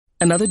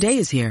Another day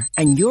is here,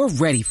 and you're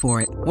ready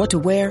for it. What to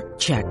wear?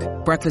 Check.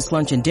 Breakfast,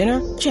 lunch, and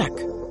dinner? Check.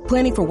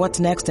 Planning for what's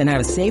next and how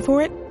to save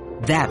for it?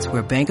 That's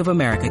where Bank of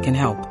America can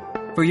help.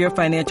 For your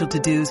financial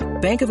to-dos,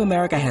 Bank of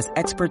America has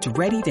experts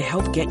ready to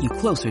help get you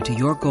closer to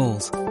your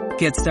goals.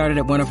 Get started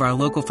at one of our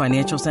local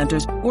financial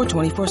centers or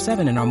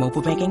 24/7 in our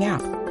mobile banking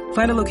app.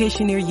 Find a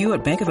location near you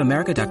at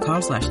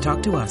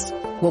bankofamerica.com/talktous.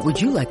 What would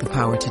you like the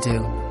power to do?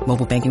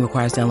 Mobile banking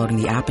requires downloading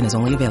the app and is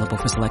only available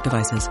for select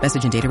devices.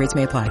 Message and data rates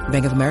may apply.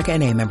 Bank of America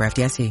N.A., member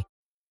FDIC.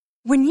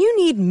 When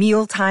you need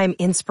mealtime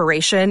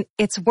inspiration,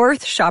 it's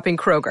worth shopping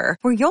Kroger,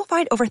 where you'll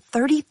find over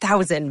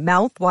 30,000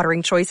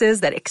 mouth-watering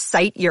choices that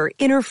excite your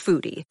inner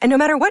foodie. And no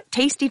matter what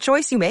tasty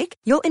choice you make,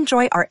 you'll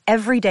enjoy our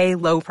everyday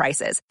low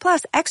prices,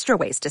 plus extra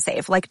ways to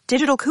save, like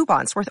digital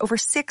coupons worth over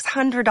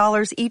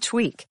 $600 each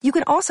week. You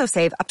can also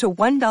save up to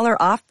 $1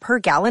 off per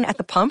gallon at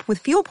the pump with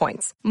fuel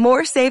points.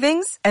 More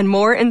savings and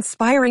more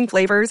inspiring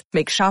flavors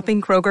make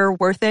shopping Kroger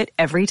worth it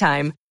every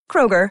time.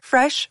 Kroger,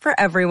 fresh for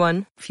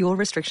everyone. Fuel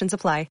restrictions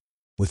apply.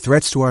 With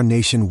threats to our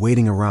nation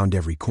waiting around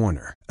every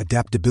corner,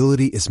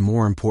 adaptability is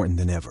more important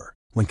than ever.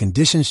 When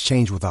conditions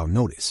change without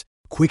notice,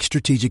 quick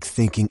strategic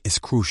thinking is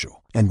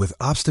crucial. And with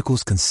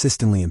obstacles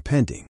consistently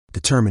impending,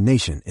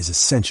 determination is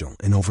essential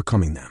in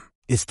overcoming them.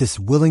 It's this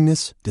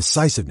willingness,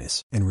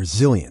 decisiveness, and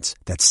resilience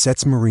that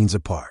sets Marines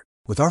apart.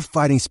 With our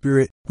fighting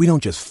spirit, we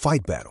don't just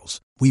fight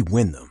battles, we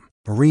win them.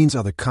 Marines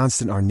are the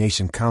constant our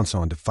nation counts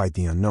on to fight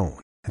the unknown.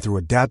 And through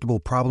adaptable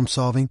problem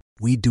solving,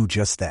 we do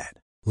just that.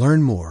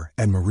 Learn more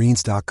at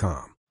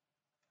marines.com.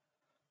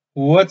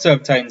 What's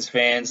up, Titans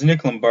fans?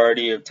 Nick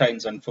Lombardi of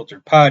Titans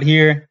Unfiltered Pod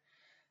here.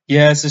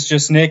 Yes, it's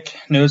just Nick,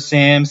 no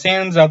Sam.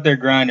 Sam's out there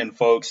grinding,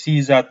 folks.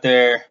 He's out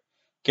there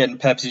getting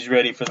Pepsi's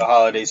ready for the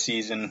holiday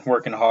season,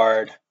 working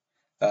hard.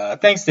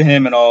 Thanks to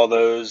him and all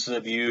those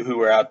of you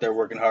who are out there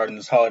working hard in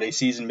this holiday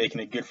season,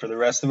 making it good for the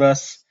rest of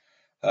us.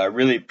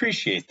 Really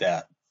appreciate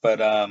that.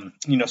 But,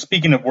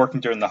 speaking of working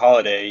during the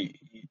holiday,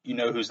 you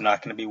know who's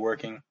not going to be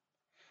working?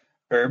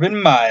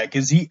 Urban Meyer,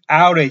 because he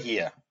out of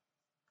here.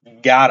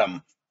 Got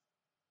him.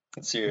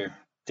 That's your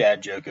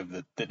dad joke of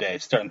the day,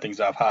 starting things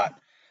off hot.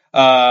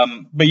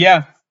 But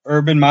yeah,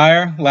 Urban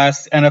Meyer,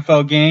 last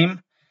NFL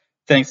game,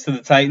 thanks to the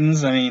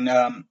Titans. I mean,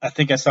 I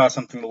think I saw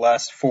something the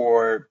last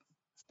four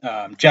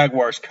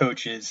Jaguars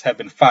coaches have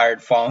been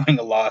fired following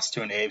a loss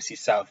to an AFC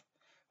South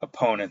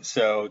opponent.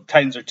 So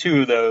Titans are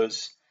two of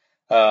those.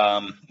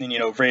 And,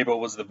 Vrabel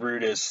was the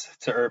Brutus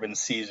to Urban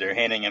Caesar,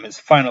 handing him his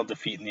final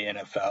defeat in the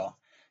NFL.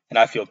 And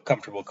I feel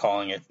comfortable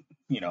calling it,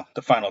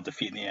 the final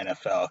defeat in the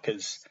NFL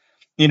because,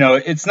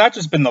 it's not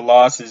just been the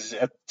losses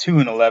at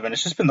 2-11.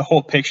 It's just been the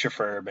whole picture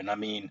for Urban. I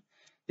mean,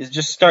 it's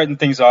just starting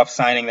things off,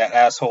 signing that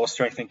asshole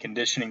strength and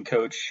conditioning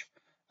coach.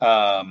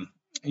 How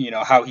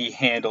he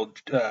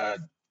handled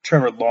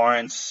Trevor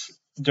Lawrence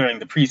during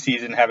the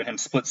preseason, having him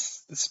split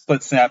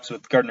snaps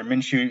with Gardner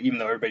Minshew, even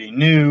though everybody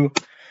knew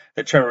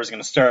that Trevor was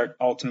going to start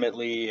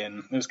ultimately,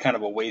 and it was kind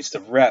of a waste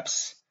of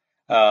reps.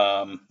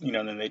 Then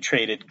they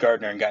traded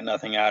Gardner and got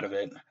nothing out of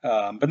it.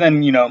 But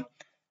then,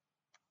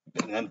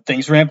 and then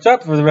things ramped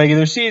up for the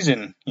regular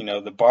season.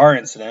 The bar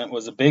incident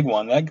was a big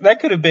one. That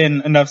could have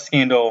been enough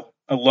scandal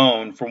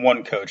alone for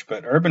one coach,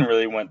 but Urban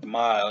really went the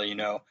mile,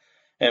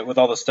 and with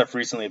all the stuff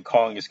recently of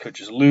calling his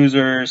coaches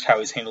losers, how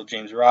he's handled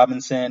James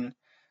Robinson.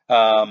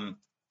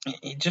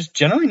 Just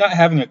generally not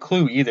having a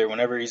clue either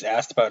whenever he's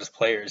asked about his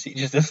players. He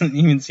just doesn't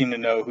even seem to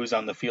know who's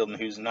on the field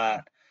and who's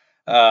not.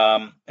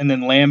 And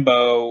then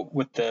Lambeau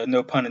with the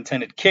no pun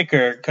intended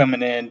kicker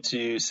coming in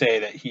to say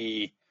that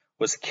he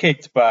was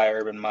kicked by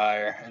Urban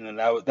Meyer, and then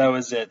that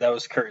was it. That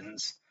was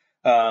curtains,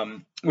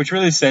 which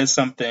really says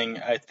something,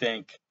 I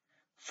think,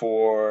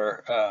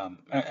 for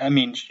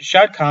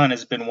Shad Khan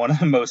has been one of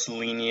the most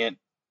lenient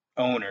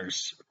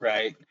owners,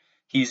 right?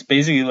 He's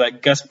basically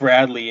like Gus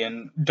Bradley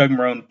and Doug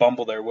Marrone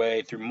bumble their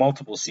way through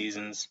multiple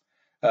seasons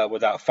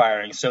without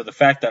firing. So the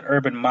fact that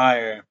Urban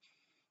Meyer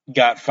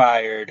got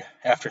fired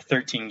after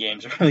 13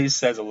 games really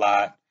says a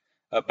lot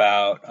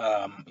about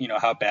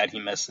how bad he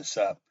messed this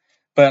up.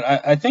 But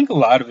I think a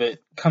lot of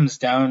it comes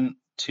down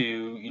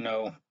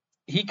to,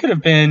 he could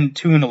have been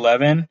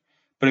 2-11,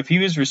 but if he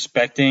was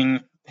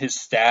respecting his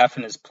staff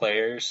and his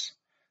players,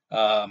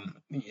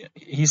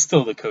 he's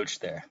still the coach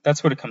there.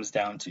 That's what it comes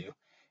down to.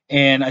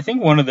 And I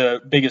think one of the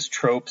biggest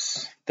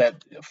tropes,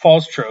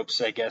 false tropes,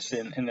 I guess,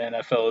 in the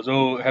NFL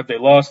is, have they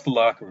lost the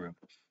locker room?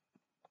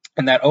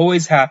 And that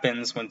always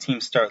happens when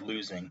teams start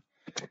losing.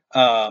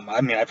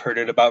 I've heard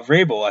it about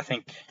Vrabel. I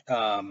think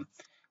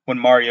when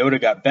Mariota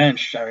got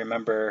benched, I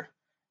remember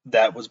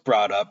that was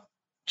brought up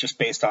just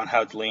based on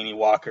how Delaney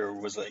Walker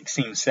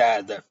seemed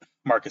sad that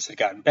Marcus had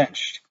gotten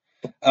benched.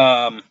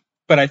 But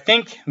I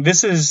think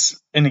this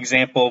is an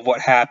example of what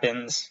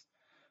happens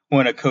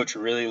when a coach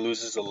really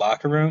loses the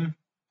locker room,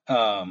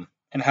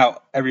 and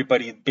how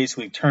everybody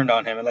basically turned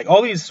on him. And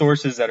all these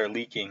sources that are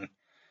leaking,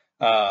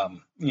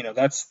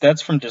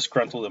 that's from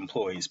disgruntled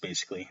employees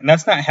basically. And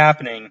that's not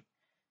happening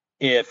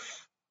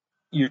if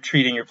you're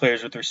treating your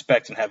players with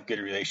respect and have good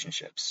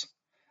relationships.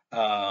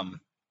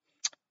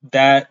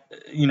 that,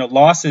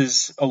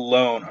 losses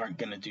alone aren't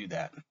going to do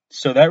that.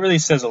 So that really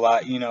says a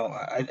lot.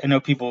 I know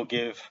people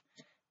give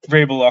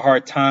Vrabel a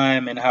hard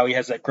time and how he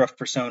has that gruff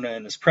persona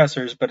in his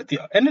pressers, but at the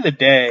end of the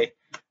day,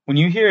 when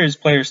you hear his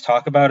players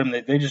talk about him,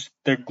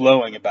 they're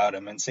glowing about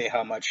him and say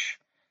how much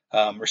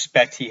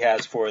respect he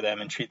has for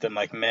them and treat them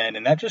like men,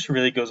 and that just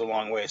really goes a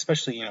long way,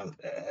 especially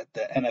at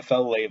the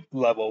NFL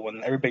level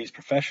when everybody's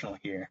professional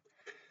here.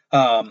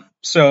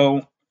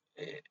 So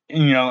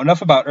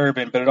enough about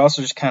Urban, but it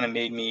also just kind of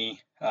made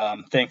me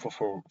thankful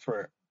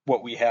for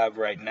what we have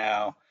right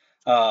now.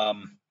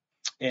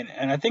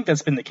 And I think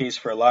that's been the case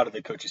for a lot of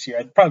the coaches here.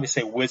 I'd probably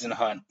say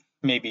Whisenhunt,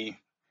 maybe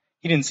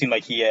he didn't seem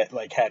like he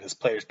had his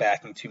players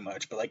backing too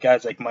much, but like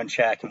guys like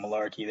Munchak and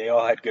Malarkey, they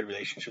all had good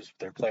relationships with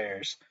their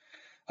players.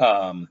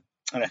 And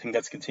I think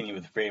that's continued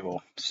with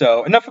Vrabel.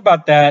 So enough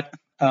about that.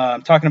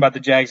 Talking about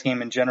the Jags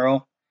game in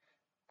general,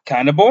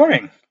 kind of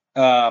boring.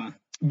 But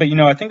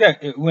I think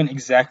that it went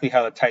exactly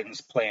how the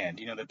Titans planned.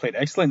 They played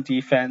excellent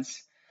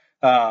defense.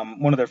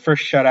 One of their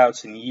first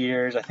shutouts in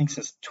years, I think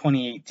since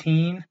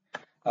 2018.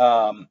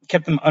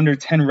 Kept them under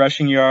 10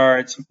 rushing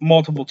yards,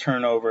 multiple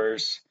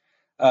turnovers.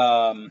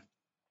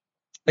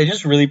 They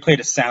just really played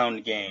a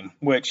sound game,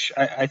 which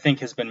I think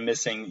has been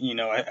missing.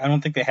 I don't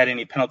think they had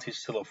any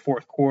penalties till the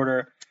fourth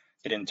quarter.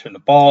 They didn't turn the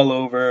ball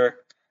over.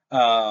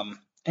 And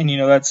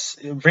that's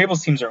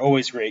Vrabel's teams are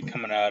always great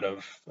coming out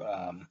of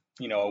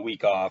a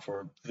week off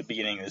or the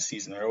beginning of the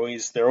season. They're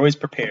always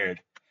prepared.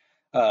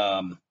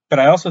 But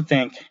I also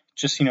think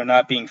just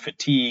not being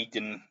fatigued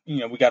and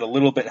we got a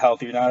little bit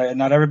healthier.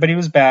 Not everybody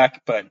was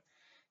back, but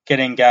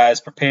getting guys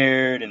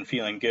prepared and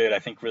feeling good, I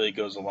think really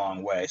goes a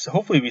long way. So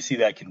hopefully we see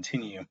that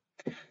continue.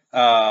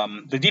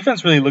 The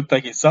defense really looked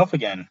like itself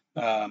again.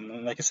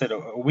 Like I said,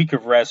 a week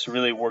of rest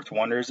really worked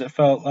wonders. It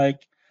felt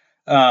like,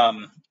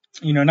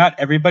 not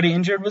everybody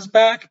injured was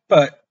back,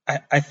 but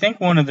I think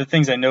one of the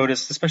things I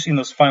noticed, especially in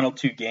those final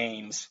two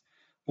games,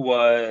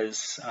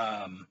 was,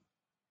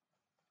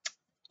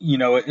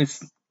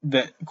 it's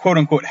the quote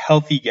unquote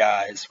healthy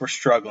guys were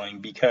struggling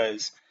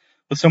because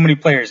with so many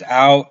players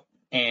out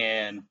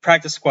and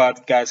practice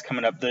squad guys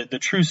coming up, the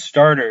true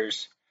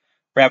starters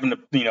were having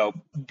to,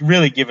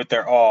 really give it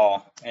their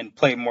all and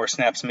play more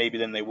snaps maybe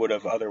than they would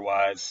have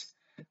otherwise.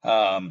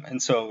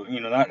 And so,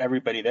 not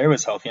everybody there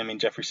was healthy. I mean,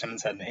 Jeffrey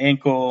Simmons had an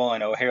ankle. I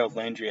know Harold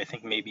Landry, I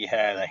think maybe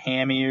had a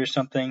hammy or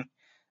something.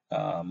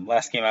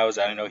 Last game I was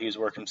at, I know he was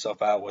working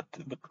himself out with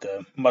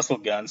the muscle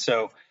gun.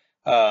 So,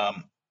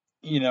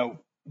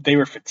 they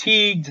were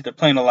fatigued. They're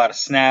playing a lot of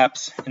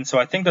snaps. And so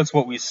I think that's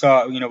what we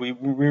saw. We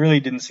really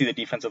didn't see the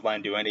defensive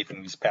line do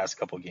anything these past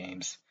couple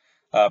games,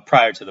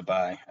 prior to the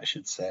bye, I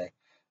should say.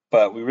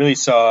 But we really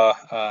saw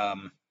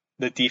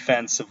the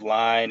defensive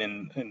line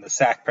and the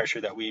sack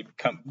pressure that we've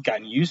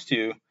gotten used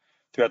to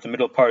throughout the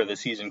middle part of the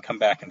season come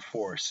back in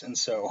force. And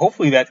so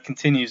hopefully that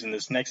continues in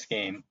this next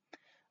game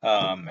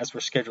as we're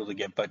scheduled to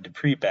get Bud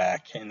Dupree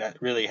back. And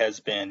that really has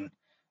been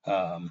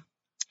the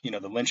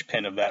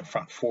linchpin of that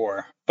front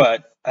four.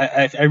 But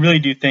I really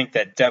do think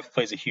that depth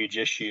plays a huge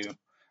issue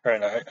or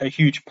a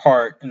huge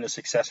part in the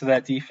success of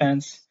that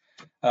defense.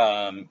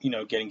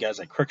 Getting guys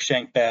like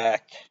Cruikshank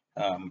back,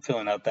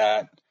 filling out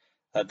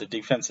the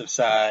defensive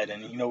side.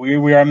 And,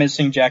 we are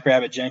missing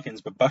Jackrabbit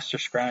Jenkins, but Buster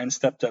Skrine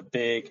stepped up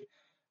big.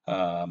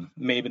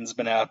 Maben's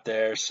been out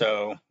there.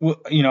 So, I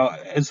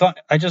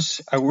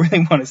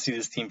really want to see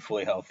this team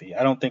fully healthy.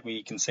 I don't think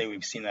we can say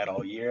we've seen that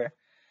all year.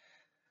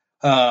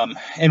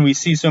 And we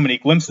see so many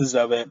glimpses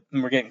of it,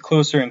 and we're getting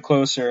closer and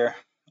closer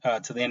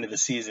to the end of the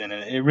season,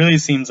 and it really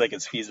seems like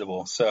it's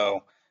feasible.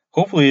 So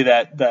hopefully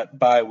that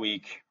bye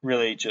week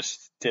really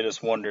just did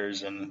us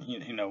wonders, and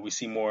we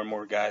see more and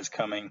more guys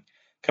coming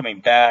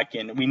back,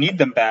 and we need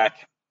them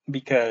back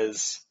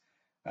because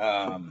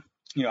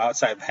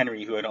outside of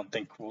Henry, who I don't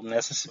think will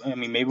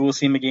necessarily, maybe we'll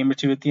see him a game or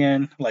two at the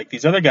end. Like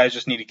these other guys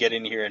just need to get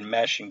in here and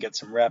mesh and get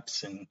some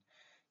reps and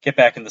get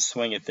back in the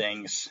swing of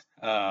things.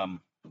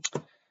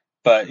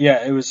 But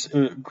yeah, it was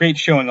a great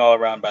showing all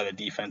around by the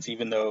defense,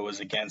 even though it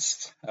was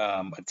against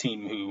a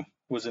team who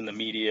was in the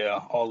media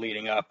all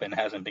leading up and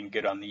hasn't been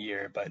good on the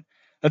year. But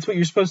that's what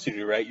you're supposed to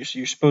do, right?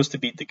 You're supposed to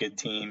beat the good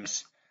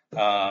teams.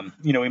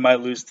 We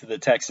might lose to the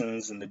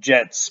Texans and the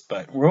Jets,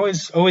 but we're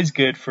always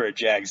good for a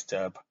Jags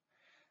dub.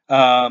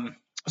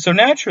 So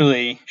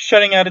naturally,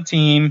 shutting out a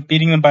team,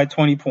 beating them by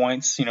 20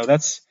 points,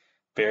 that's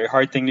a very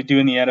hard thing to do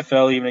in the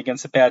NFL, even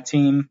against a bad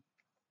team.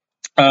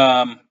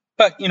 But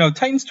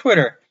Titans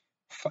Twitter,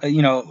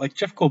 like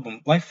Jeff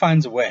Goldblum, life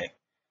finds a way.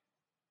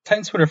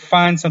 Titans Twitter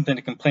finds something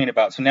to complain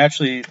about. So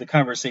naturally, the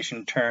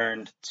conversation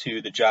turned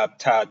to the job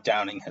Todd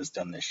Downing has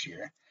done this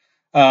year.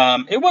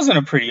 It wasn't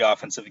a pretty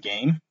offensive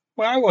game.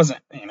 Well, I wasn't,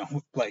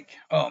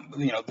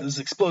 this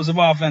explosive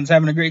offense,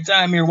 having a great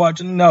time here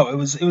watching. No, it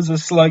was a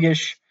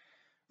sluggish,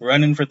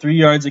 running for 3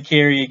 yards a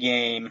carry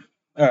game,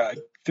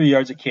 3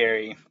 yards a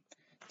carry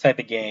type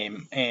of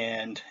game,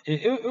 and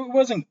it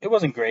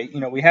wasn't great.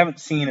 We haven't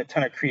seen a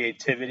ton of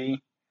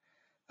creativity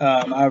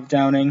out of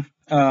Downing.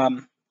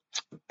 I've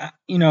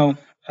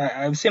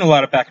seen a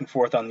lot of back and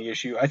forth on the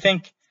issue. I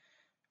think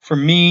for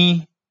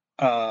me,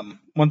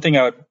 one thing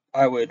I would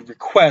I would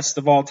request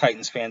of all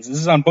Titans fans, this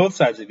is on both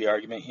sides of the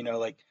argument,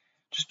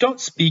 just don't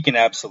speak in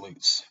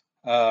absolutes.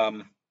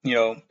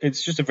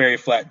 It's just a very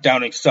flat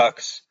Downing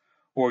sucks,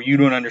 or you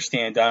don't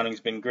understand,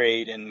 Downing's been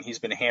great and he's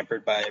been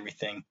hampered by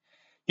everything.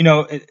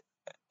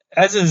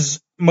 As are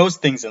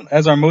most things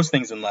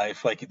in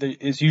life,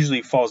 it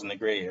usually falls in the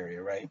gray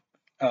area, right?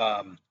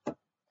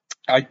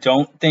 I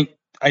don't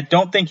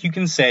think you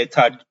can say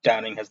Todd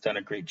Downing has done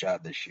a great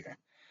job this year.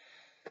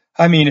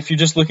 I mean, if you're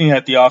just looking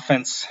at the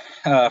offense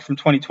from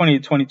 2020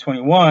 to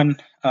 2021,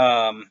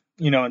 in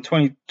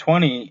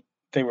 2020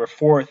 they were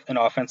fourth in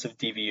offensive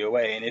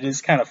DVOA, and it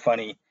is kind of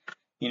funny,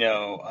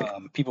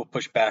 people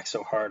push back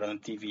so hard on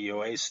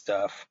DVOA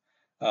stuff,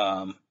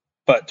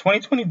 but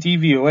 2020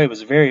 DVOA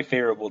was very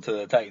favorable to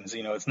the Titans.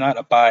 It's not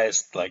a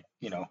biased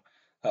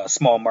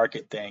small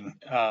market thing.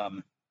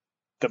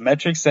 The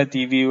metrics that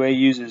DVOA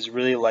uses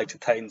really liked the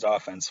Titans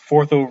offense,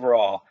 fourth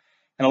overall.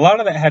 And a lot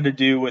of that had to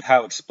do with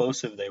how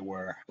explosive they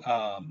were.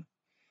 I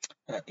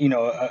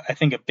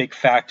think a big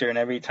factor, and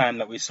every time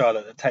that we saw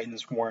that the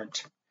Titans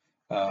weren't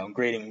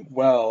grading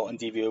well in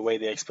DVOA,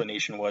 the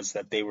explanation was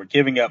that they were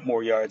giving up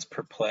more yards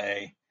per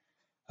play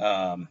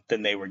than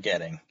they were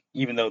getting,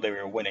 even though they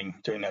were winning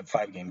during that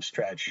 5-game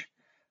stretch.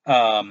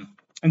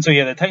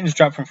 The Titans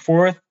dropped from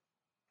fourth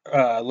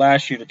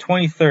last year to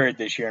 23rd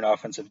this year in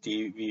offensive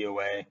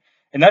DVOA.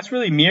 And that's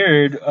really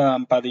mirrored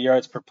by the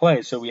yards per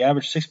play. So we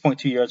averaged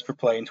 6.2 yards per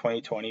play in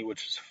 2020,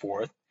 which is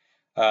fourth.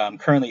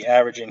 Currently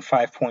averaging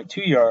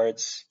 5.2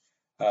 yards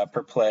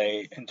per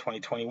play in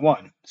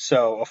 2021.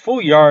 So a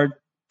full yard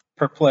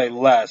per play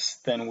less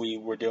than we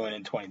were doing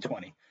in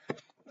 2020.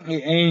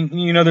 And,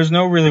 there's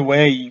no really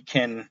way you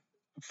can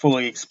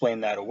fully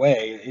explain that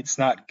away. It's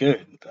not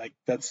good.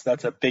 That's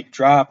a big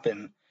drop,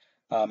 and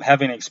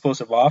having an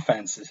explosive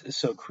offense is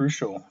so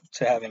crucial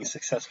to having a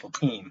successful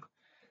team.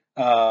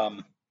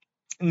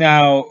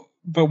 Now,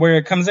 but where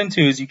it comes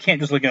into is you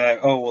can't just look at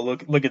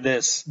it, look at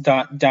this,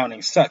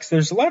 Downing sucks.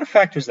 There's a lot of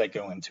factors that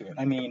go into it.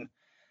 I mean,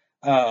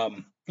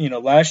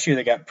 last year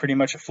they got pretty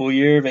much a full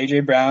year of A.J.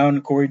 Brown,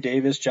 Corey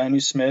Davis,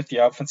 Jonnu Smith. The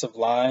offensive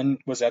line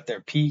was at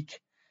their peak.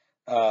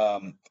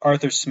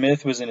 Arthur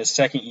Smith was in his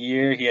second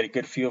year. He had a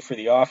good feel for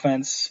the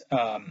offense.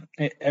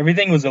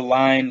 Everything was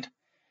aligned,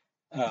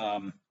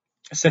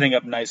 setting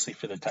up nicely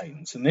for the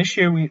Titans. And this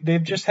year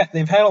they've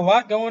had a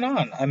lot going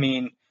on. I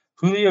mean,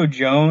 Julio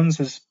Jones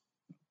has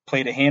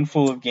played a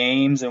handful of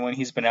games, and when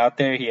he's been out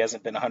there, he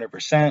hasn't been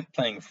 100%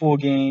 playing full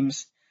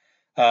games.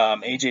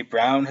 A.J.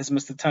 Brown has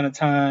missed a ton of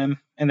time,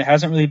 and there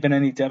hasn't really been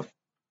any depth,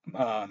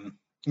 at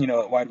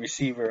wide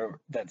receiver.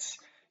 That's,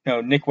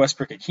 Nick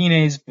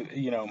Westbrook-Akine's,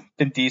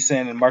 been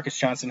decent, and Marcus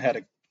Johnson had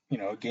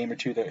a game or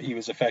two that he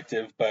was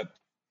effective, but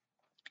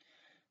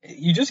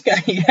you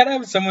got to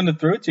have someone to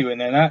throw to, and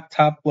they're not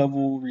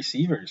top-level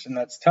receivers, and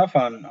that's tough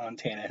on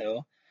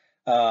Tannehill,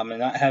 and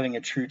not having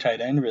a true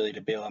tight end really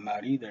to bail him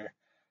out either.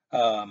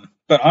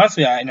 But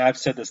honestly, I've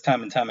said this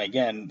time and time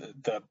again,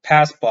 the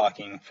pass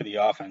blocking for the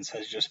offense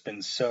has just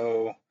been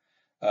so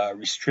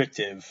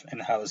restrictive in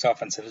how this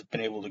offense has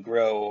been able to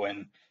grow.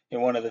 And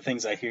one of the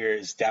things I hear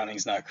is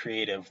Downing's not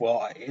creative.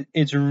 Well,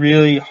 it's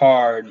really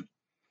hard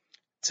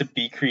to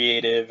be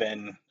creative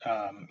and,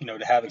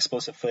 to have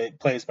explosive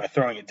plays by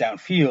throwing it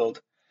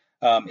downfield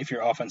if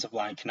your offensive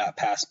line cannot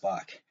pass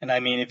block. And I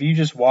mean, if you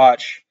just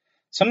watch,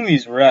 some of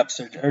these reps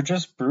are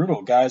just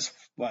brutal. Guys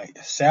like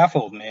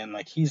Saffold, man,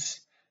 he's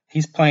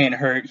playing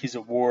hurt. He's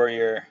a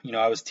warrior.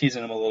 I was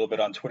teasing him a little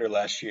bit on Twitter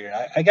last year.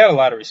 I got a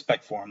lot of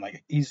respect for him.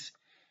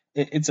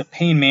 It's a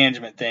pain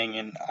management thing,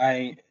 and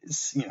I,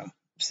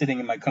 sitting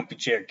in my comfy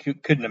chair,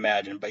 couldn't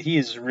imagine. But he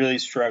is really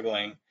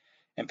struggling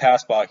in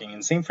pass blocking,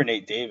 and same for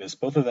Nate Davis.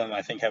 Both of them,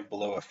 I think, have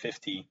below a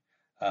 50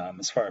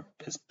 as far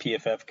as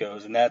PFF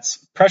goes, and that's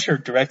pressure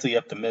directly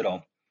up the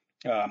middle.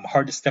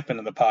 Hard to step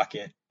into the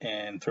pocket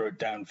and throw it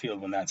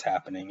downfield when that's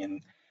happening,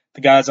 and the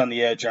guys on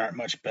the edge aren't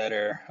much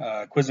better.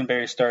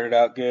 Quisenberry started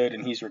out good,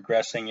 and he's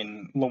regressing,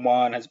 and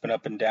Lewan has been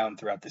up and down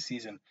throughout the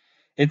season.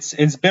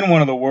 It's been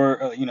one of the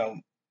worst,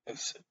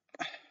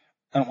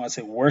 I don't want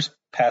to say worst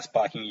pass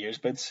blocking years,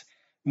 but it's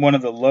one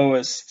of the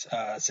lowest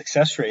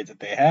success rates that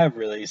they have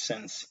really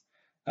since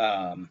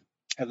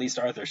at least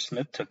Arthur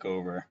Smith took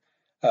over.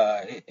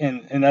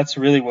 And that's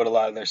really what a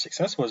lot of their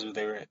success was.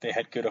 They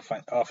had good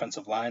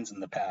offensive lines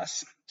in the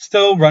past.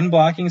 Still run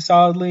blocking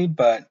solidly,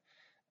 but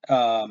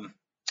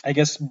I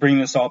guess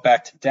bringing this all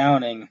back to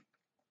Downing,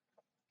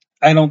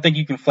 I don't think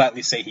you can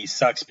flatly say he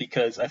sucks,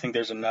 because I think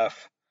there's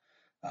enough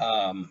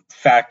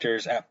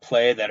factors at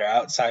play that are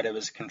outside of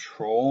his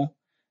control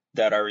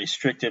that are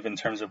restrictive in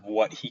terms of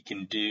what he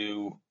can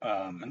do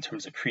in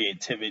terms of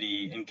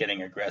creativity and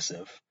getting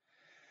aggressive.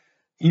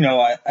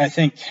 I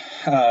think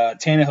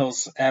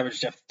Tannehill's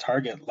average depth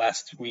target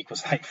last week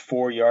was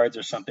 4 yards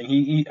or something.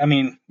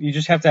 You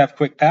just have to have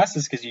quick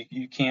passes, because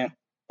you can't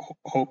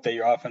hope that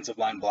your offensive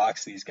line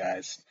blocks these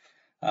guys.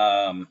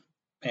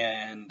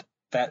 And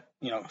that,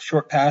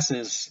 short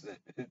passes,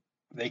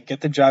 they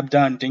get the job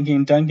done. Dinky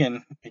and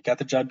Duncan, they got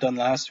the job done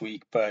last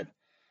week, but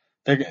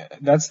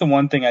that's the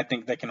one thing I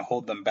think that can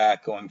hold them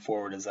back going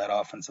forward is that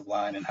offensive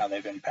line and how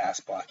they've been pass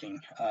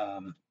blocking.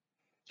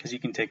 Because you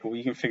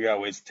can figure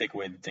out ways to take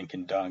away the dink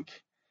and dunk,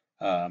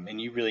 and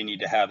you really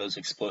need to have those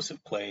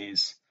explosive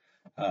plays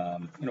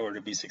in order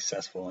to be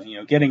successful.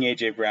 And getting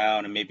AJ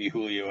Brown and maybe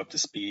Julio up to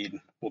speed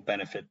will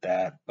benefit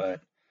that,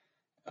 but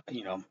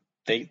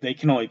they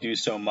can only do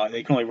so much.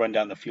 They can only run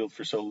down the field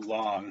for so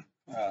long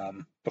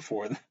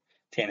before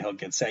Tannehill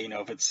gets set.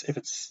 If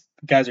it's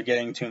guys are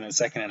getting to him in a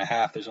second and a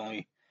half, there's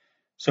only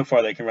so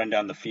far they can run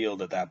down the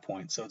field at that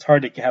point. So it's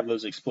hard to have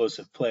those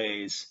explosive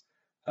plays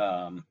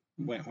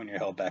when you're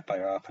held back by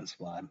your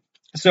offensive line.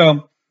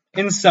 So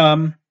in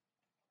sum,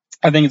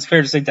 I think it's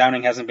fair to say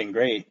Downing hasn't been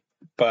great,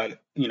 but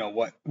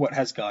what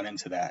has gone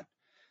into that?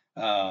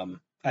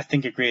 I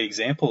think a great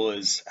example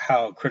is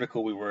how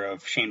critical we were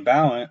of Shane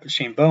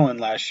Bowen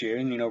last year,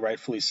 and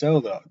rightfully so.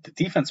 The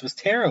defense was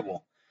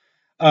terrible.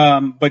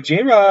 But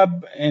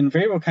J-Rob and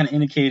Vrabel kind of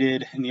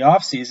indicated in the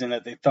offseason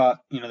that they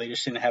thought, they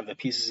just didn't have the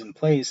pieces in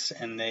place,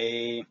 and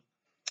they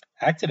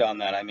acted on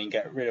that. I mean,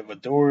 got rid of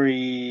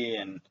Adoree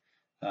and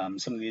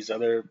some of these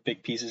other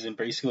big pieces and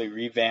basically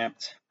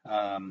revamped.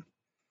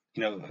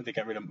 They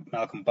got rid of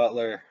Malcolm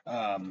Butler,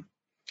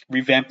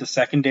 revamped the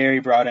secondary,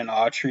 brought in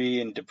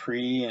Autry and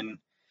Dupree, and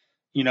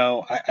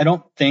I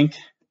don't think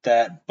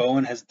that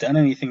Bowen has done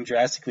anything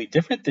drastically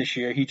different this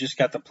year. He just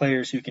got the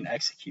players who can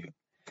execute.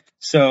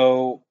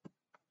 So,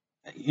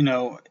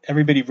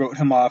 everybody wrote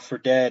him off for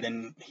dead,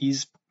 and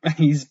he's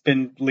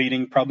been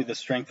leading probably the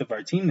strength of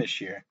our team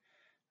this year.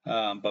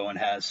 Bowen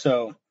has.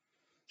 So,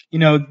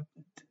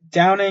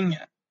 Downing,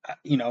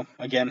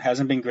 again,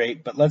 hasn't been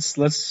great, but let's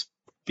not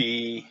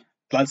speak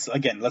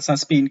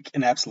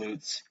in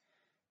absolutes.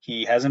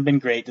 He hasn't been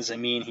great. Does it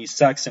mean he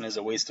sucks and is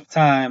a waste of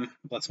time?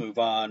 Let's move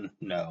on.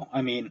 No.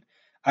 I mean,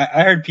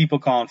 I heard people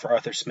calling for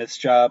Arthur Smith's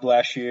job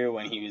last year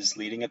when he was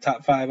leading a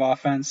top 5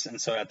 offense. And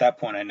so at that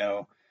point, I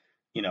know,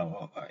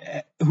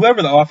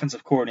 whoever the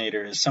offensive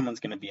coordinator is,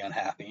 someone's going to be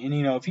unhappy. And,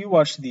 if you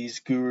watch these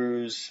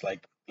gurus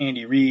like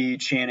Andy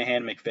Reid,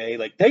 Shanahan, McVay,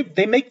 like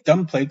they make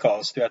dumb play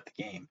calls throughout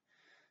the game.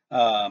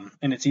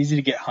 And it's easy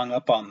to get hung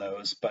up on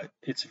those, but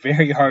it's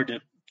very hard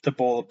to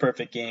bowl a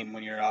perfect game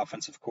when you're an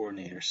offensive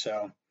coordinator.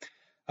 So,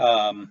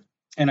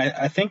 and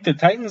I think the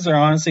Titans are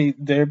honestly,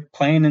 they're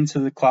playing into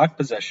the clock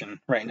possession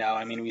right now.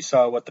 I mean, we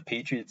saw what the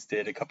Patriots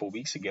did a couple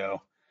weeks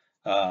ago.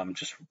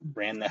 Just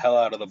ran the hell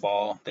out of the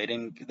ball. They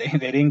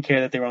didn't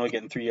care that they were only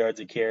getting 3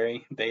 yards a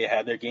carry. They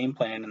had their game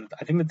plan, and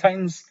I think the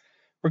Titans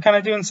were kind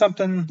of doing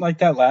something like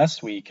that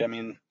last week. I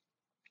mean,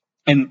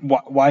 and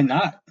why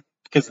not?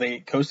 Because they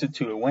coasted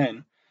to a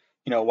win.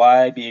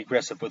 Why be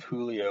aggressive with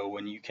Julio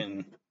when you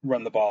can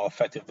run the ball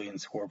effectively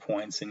and score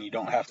points, and you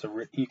don't have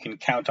to? You can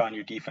count on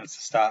your defense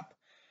to stop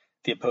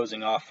the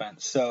opposing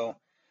offense. So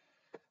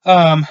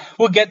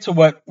we'll get to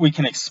what we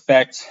can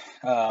expect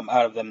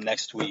out of them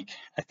next week.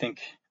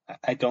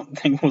 I don't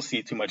think we'll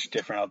see too much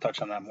different. I'll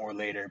touch on that more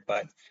later.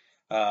 But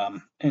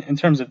in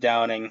terms of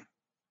Downing,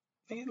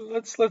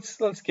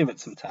 let's give it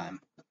some time.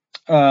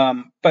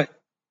 But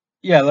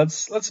yeah,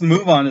 let's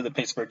move on to the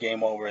Pittsburgh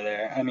game while we're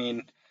there. I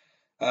mean,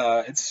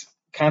 it's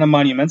kind of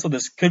monumental.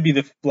 This could be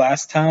the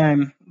last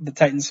time the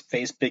Titans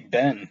face Big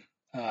Ben.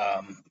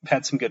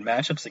 Had some good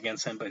matchups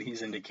against him, but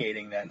he's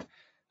indicating that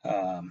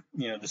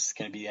this is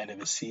going to be the end of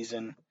his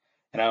season.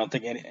 And I don't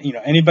think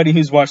anybody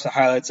who's watched the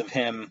highlights of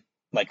him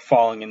like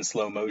falling in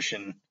slow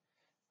motion,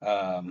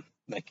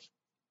 like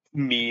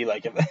me,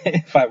 like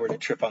if I were to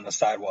trip on the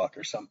sidewalk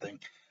or something,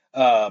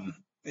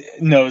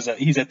 knows that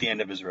he's at the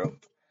end of his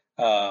rope.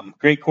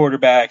 Great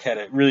quarterback, had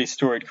a really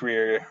storied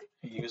career.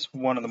 He was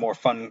one of the more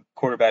fun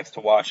quarterbacks to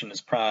watch in his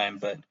prime,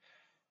 but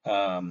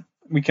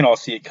we can all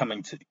see it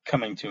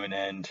coming to an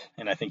end,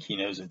 and I think he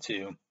knows it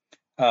too.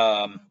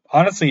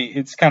 Honestly,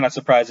 it's kind of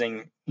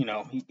surprising.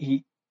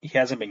 He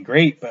hasn't been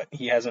great, but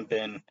he hasn't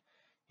been,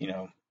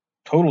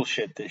 total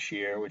shit this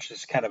year, which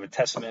is kind of a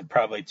testament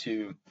probably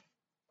to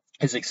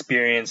his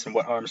experience and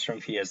what arm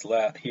strength he has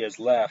left.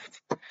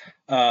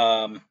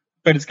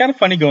 But it's kind of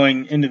funny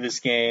going into this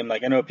game.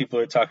 Like, I know people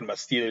are talking about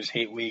Steelers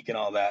hate week and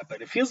all that,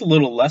 but it feels a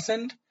little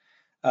lessened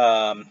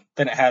than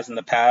it has in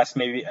the past.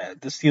 Maybe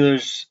the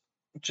Steelers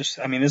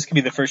this could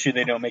be the first year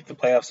they don't make the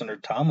playoffs under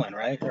Tomlin,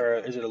 right? Or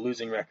is it a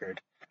losing record?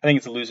 I think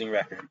it's a losing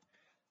record.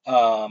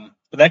 But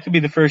that could be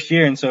the first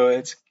year, and so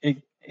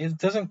it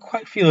doesn't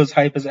quite feel as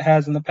hype as it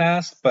has in the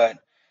past. But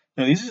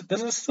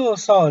this is still a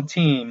solid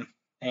team,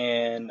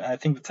 and I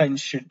think the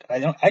Titans should.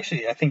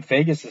 I think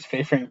Vegas is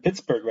favoring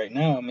Pittsburgh right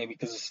now, maybe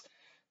because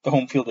the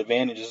home field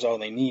advantage is all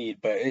they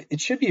need. But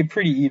it should be a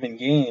pretty even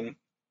game.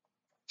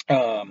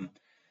 And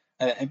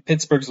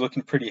Pittsburgh's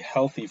looking pretty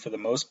healthy for the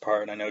most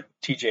part. I know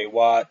T.J.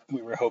 Watt,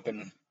 we were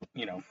hoping,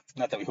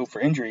 not that we hope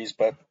for injuries,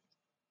 but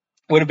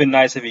would have been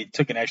nice if he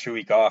took an extra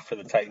week off for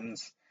the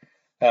Titans.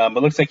 But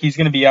looks like he's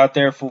going to be out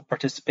there, full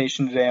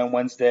participation today on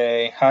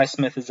Wednesday.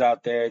 Highsmith is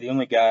out there. The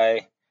only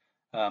guy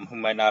who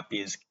might not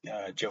be is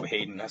Joe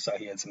Hayden. I saw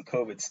he had some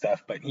COVID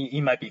stuff, but he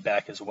might be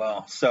back as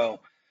well. So,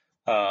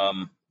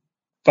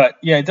 but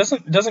yeah, it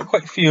doesn't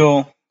quite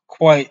feel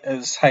quite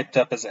as hyped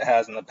up as it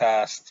has in the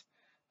past.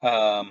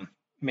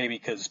 Maybe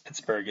because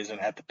Pittsburgh isn't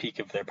at the peak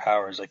of their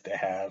powers like they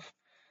have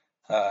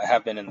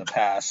been in the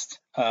past.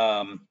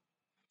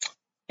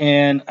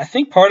 And I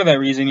think part of that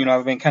reason,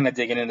 I've been kind of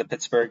digging into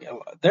Pittsburgh.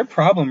 Their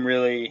problem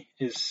really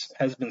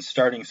has been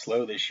starting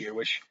slow this year,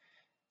 which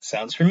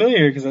sounds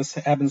familiar because this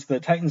happens to the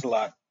Titans a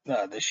lot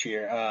this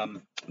year.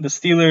 The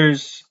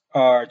Steelers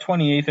are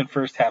 28th in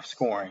first half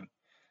scoring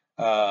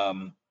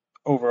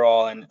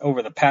overall, and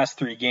over the past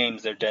 3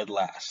 games, they're dead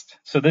last.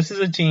 So this is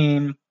a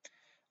team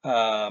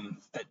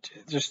that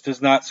just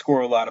does not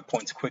score a lot of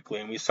points quickly,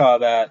 and we saw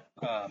that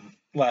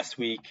last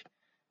week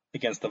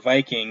against the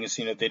Vikings.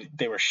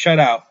 They were shut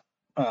out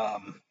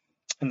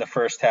in the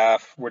first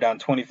half. We're down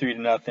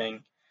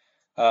 23-0.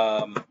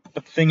 But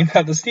the thing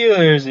about the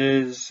Steelers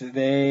is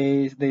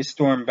they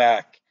storm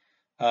back,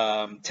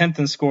 10th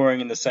in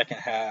scoring in the second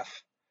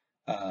half.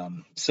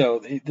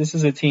 So this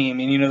is a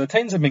team, and the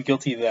Titans have been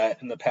guilty of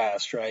that in the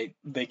past, right?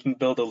 They can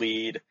build a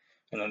lead,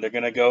 and then they're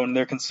going to go in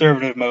their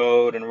conservative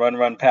mode and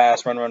run,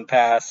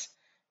 pass,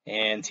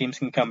 and teams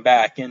can come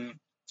back. And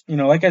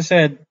like I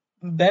said,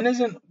 Ben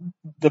isn't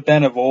the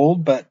Ben of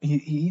old, but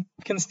he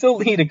can still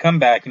lead a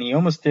comeback, and he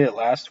almost did it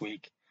last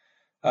week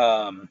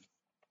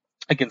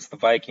against the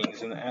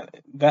Vikings, and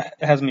that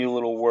has me a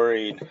little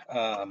worried.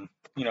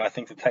 I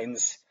think the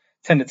Titans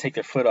tend to take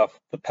their foot off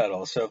the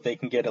pedal, so if they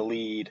can get a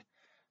lead,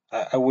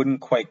 I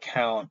wouldn't quite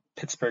count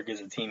Pittsburgh as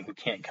a team who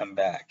can't come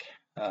back,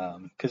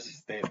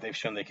 because they've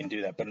shown they can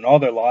do that. But in all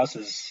their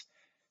losses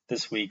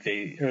this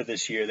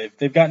year,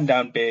 they've gotten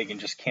down big and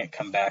just can't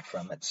come back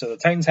from it. So the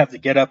Titans have to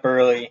get up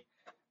early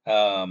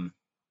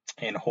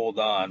and hold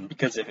on,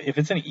 because if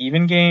it's an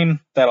even game,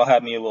 that'll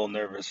have me a little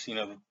nervous.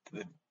 The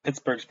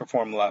Pittsburgh's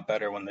perform a lot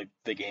better when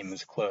the game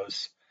is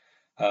close.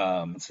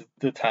 It's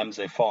the times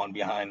they've fallen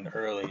behind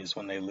early is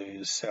when they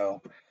lose.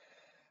 So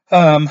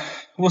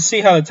we'll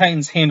see how the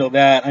Titans handle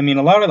that. I mean,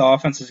 a lot of the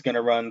offense is going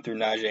to run through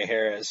Najee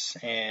Harris,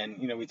 and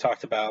we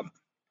talked about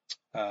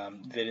they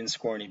didn't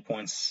score any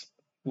points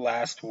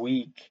last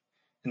week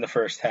in the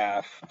first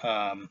half.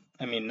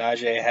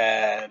 Najee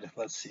had,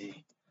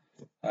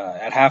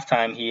 at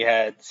halftime he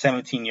had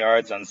 17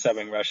 yards on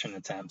 7 rushing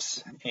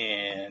attempts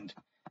and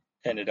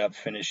ended up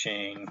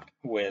finishing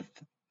with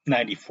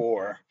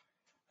 94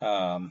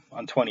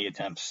 on 20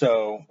 attempts.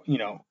 So,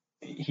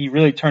 he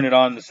really turned it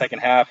on in the second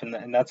half,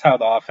 and that's how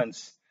the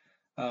offense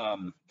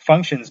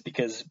functions,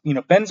 because,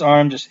 Ben's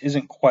arm just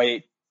isn't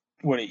quite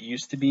what it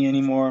used to be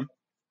anymore.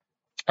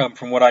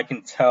 From what I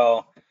can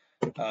tell,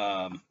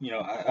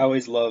 I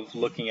always love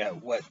looking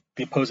at what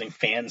the opposing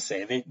fans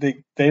say.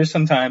 They're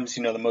sometimes,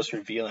 the most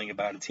revealing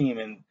about a team,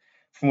 and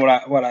from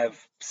what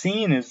I've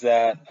seen is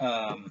that,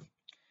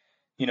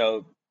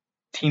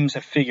 teams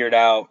have figured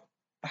out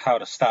how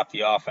to stop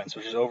the offense,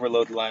 which is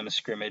overload the line of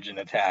scrimmage and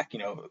attack.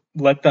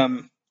 Let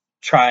them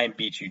try and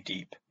beat you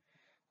deep.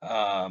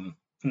 And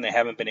they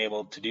haven't been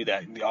able to do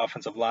that. The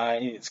offensive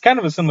line, it's kind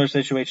of a similar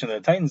situation to the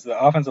Titans. The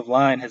offensive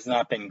line has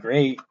not been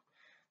great.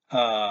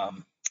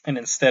 And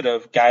instead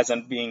of guys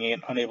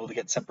being unable to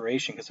get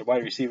separation because their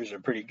wide receivers are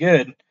pretty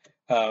good,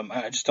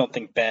 I just don't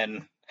think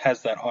Ben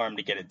has that arm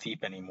to get it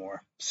deep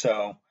anymore.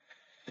 So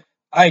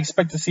I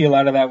expect to see a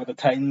lot of that with the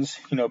Titans.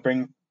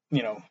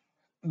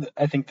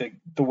 I think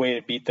the way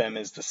to beat them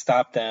is to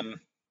stop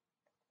them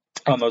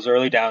on those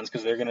early downs,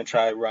 because they're going to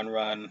try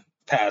run,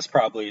 pass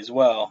probably as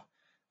well.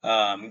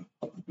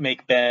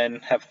 Make Ben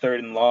have 3rd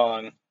and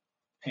long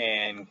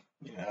and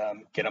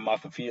get him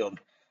off the field.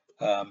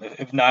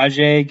 If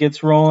Najee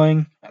gets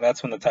rolling,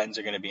 that's when the Titans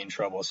are going to be in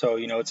trouble. So,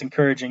 it's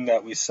encouraging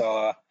that we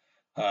saw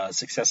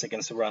success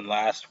against the run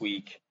last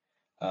week,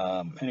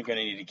 and you're going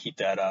to need to keep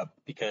that up,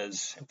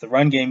 because if the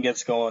run game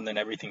gets going, then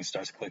everything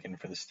starts clicking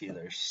for the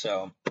Steelers.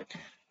 So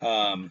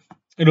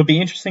it'll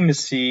be interesting to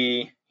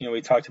see.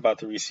 We talked about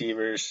the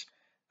receivers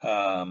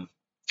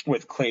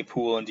with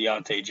Claypool and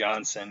Deontay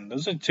Johnson.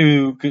 Those are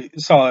 2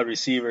 good, solid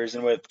receivers,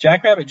 and with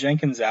Jackrabbit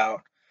Jenkins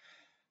out,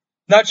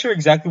 not sure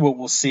exactly what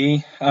we'll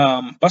see.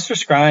 Buster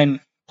Skrine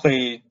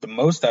played the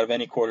most out of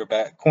any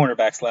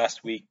cornerbacks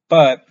last week,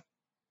 but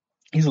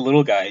he's a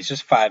little guy. He's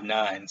just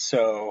 5'9",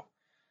 so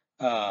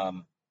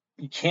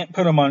you can't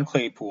put him on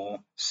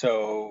Claypool.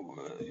 So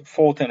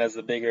Fulton, as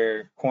the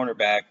bigger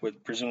cornerback,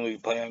 would presumably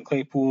play on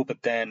Claypool.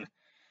 But then,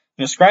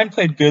 Skrine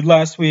played good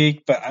last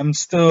week, but I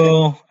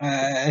still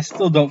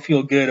don't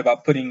feel good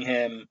about putting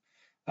him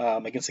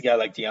against a guy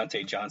like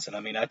Deontay Johnson.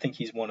 I think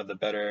he's one of the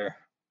better.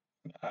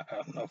 I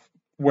don't know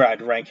where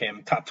I'd rank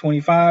him, top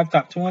 25,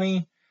 top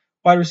 20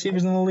 wide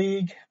receivers in the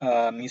league.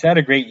 He's had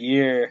a great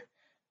year.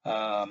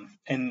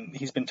 And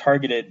he's been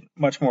targeted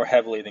much more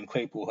heavily than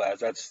Claypool has.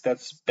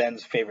 That's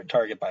Ben's favorite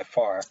target by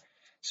far.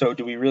 So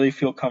do we really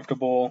feel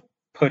comfortable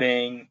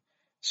putting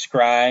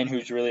Skrine,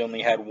 who's really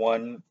only had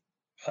one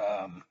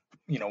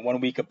 1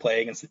 week of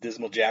play against the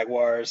dismal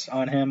Jaguars,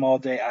 on him all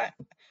day?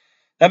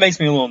 That makes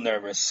me a little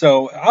nervous.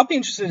 So I'll be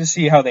interested to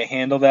see how they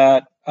handle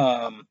that.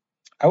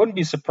 I wouldn't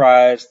be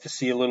surprised to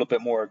see a little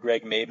bit more of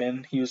Greg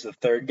Maben. He was the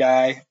 3rd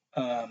guy.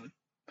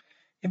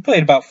 He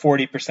played about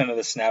 40% of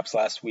the snaps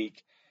last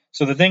week.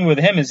 So the thing with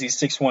him is he's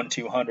 6'1",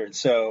 200.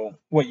 So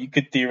what you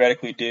could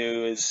theoretically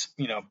do is,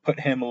 put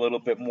him a little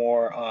bit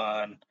more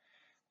on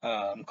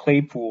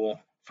Claypool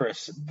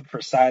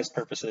for size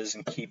purposes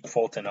and keep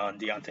Fulton on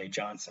Diontae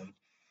Johnson.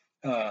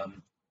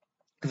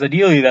 Because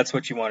ideally that's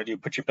what you want to do,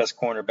 put your best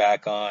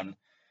cornerback on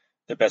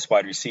the best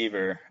wide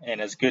receiver.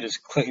 And as good as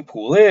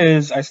Claypool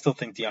is, I still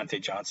think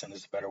Diontae Johnson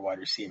is a better wide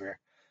receiver.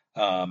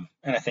 And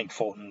I think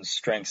Fulton's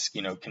strengths,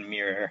 can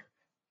mirror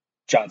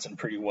Johnson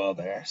pretty well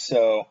there.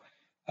 So,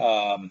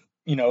 it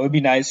would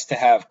be nice to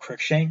have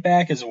Cruikshank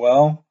back as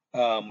well,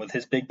 with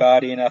his big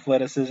body and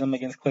athleticism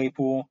against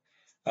Claypool.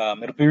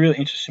 It'll be really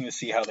interesting to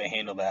see how they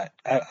handle that.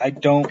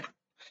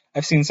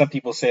 I've seen some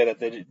people say that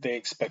they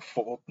expect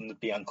Fulton to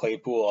be on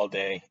Claypool all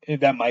day.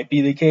 That might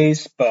be the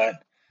case, but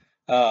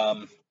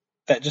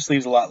that just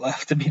leaves a lot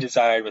left to be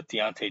desired with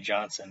Diontae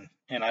Johnson.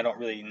 And I don't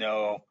really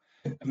know.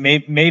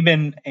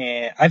 Maben,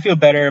 and I feel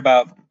better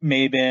about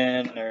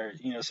Maben or,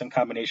 some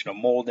combination of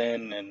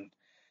Molden and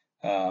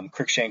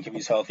Cruikshank if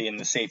he's healthy and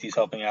the safety's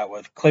helping out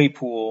with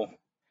Claypool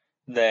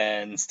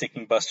than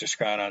sticking Buster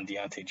Scrown on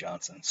Diontae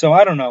Johnson. So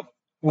I don't know.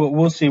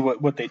 We'll see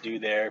what they do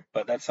there,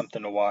 but that's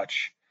something to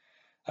watch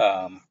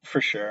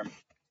for sure.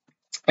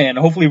 And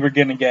hopefully we're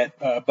going to get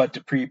Bud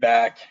Dupree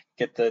back,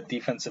 get the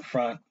defensive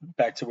front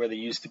back to where they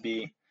used to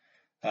be.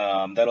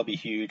 That'll be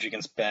huge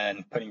against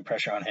Ben, putting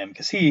pressure on him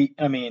because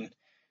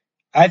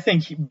I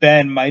think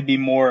Ben might be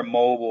more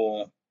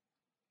mobile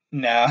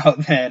now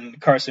than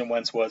Carson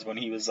Wentz was when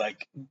he was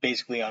like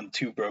basically on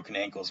 2 broken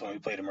ankles when we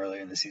played him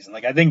earlier in the season.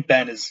 Like I think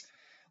Ben is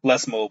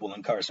less mobile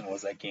than Carson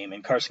was that game,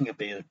 and Carson could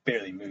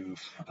barely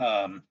move.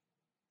 So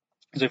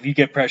if you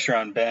get pressure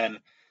on Ben,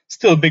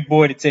 still a big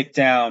boy to take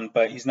down,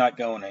 but he's not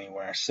going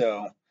anywhere.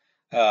 So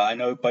I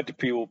know Bud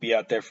Dupree will be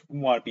out there,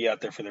 want to be out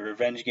there for the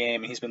revenge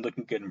game, and he's been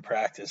looking good in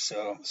practice.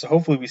 So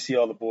hopefully we see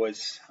all the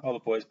boys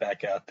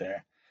back out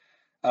there.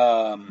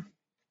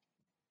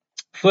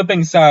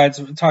 Flipping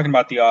sides, talking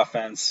about the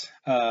offense.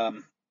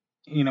 When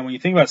you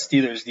think about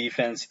Steelers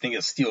defense, you think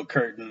of Steel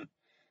Curtain.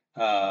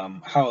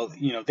 How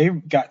they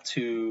got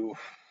to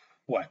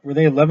were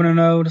they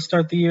 11-0 to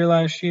start the year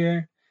last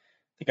year?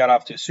 They got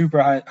off to a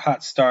super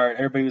hot start.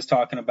 Everybody was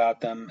talking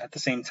about them at the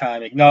same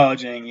time,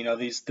 acknowledging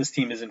this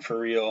team isn't for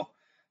real.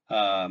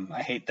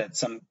 I hate that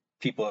some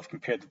people have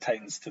compared the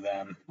Titans to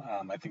them.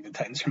 I think the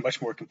Titans are a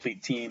much more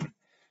complete team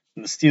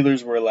than the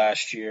Steelers were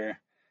last year.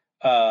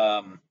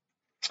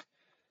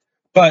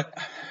 But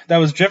that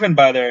was driven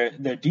by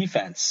their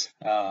defense.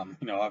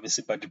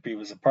 Obviously Bud Dupree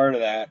was a part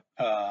of that.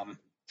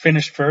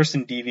 Finished first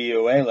in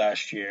DVOA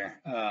last year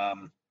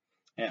on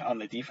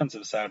the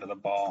defensive side of the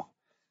ball.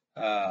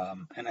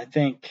 And I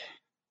think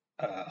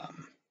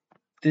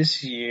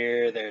this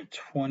year they're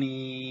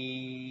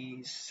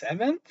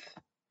 27th.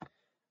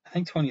 I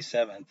think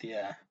 27th,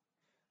 yeah.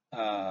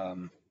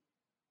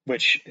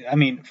 Which,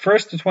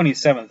 first to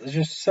 27th is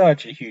just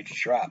such a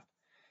huge drop.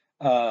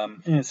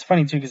 And it's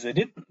funny too because they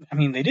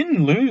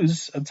didn't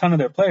lose a ton of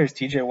their players.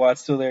 TJ Watt's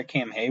still there.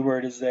 Cam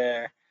Hayward is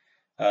there.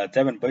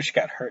 Devin Bush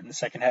got hurt in the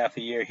second half of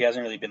the year. He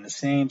hasn't really been the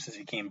same since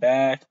he came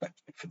back. But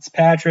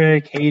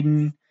Fitzpatrick,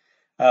 Hayden,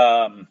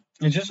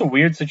 it's just a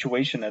weird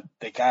situation that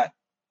they got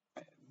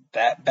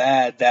that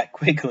bad that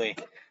quickly.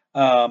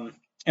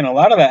 And a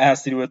lot of that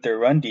has to do with their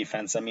run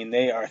defense.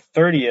 They are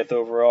 30th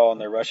overall in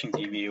their rushing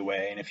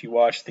DVOA. And if you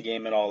watched the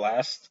game at all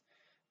last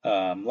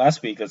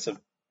week,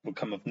 will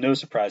come of no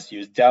surprise to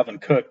you, is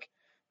Dalvin Cook,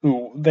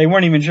 who they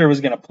weren't even sure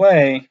was going to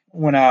play,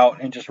 went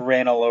out and just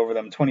ran all over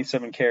them.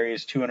 27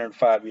 carries,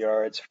 205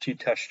 yards, 2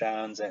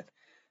 touchdowns at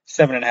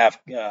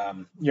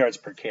 7.5 yards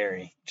per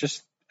carry.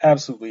 Just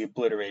absolutely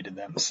obliterated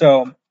them.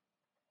 So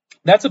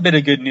that's a bit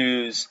of good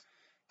news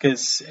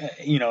because,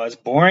 as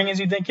boring as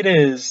you think it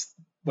is,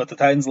 what the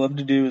Titans love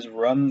to do is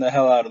run the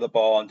hell out of the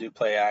ball and do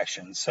play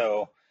action.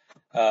 So,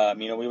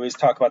 we always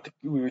talk about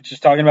we were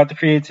just talking about the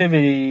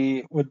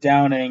creativity with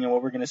Downing and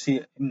what we're going to see.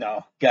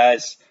 No,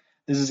 guys,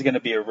 this is going to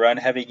be a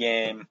run-heavy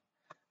game.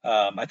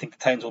 I think the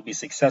Titans will be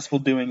successful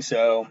doing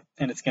so,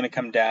 and it's going to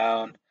come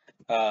down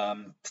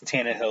to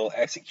Tannehill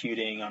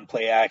executing on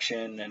play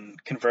action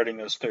and converting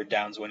those third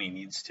downs when he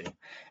needs to. And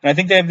I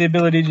think they have the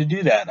ability to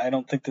do that. I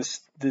don't think this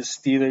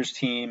Steelers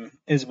team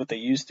is what they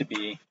used to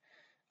be.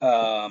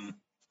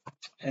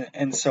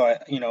 And so,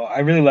 I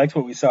really liked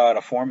what we saw out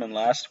of Foreman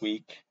last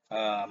week.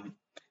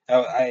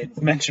 I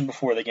mentioned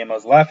before the game I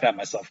was laughing at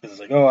myself because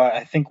I was like,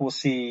 I think we'll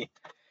see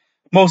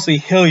mostly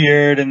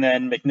Hilliard and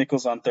then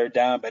McNichols on third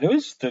down, but it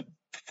was the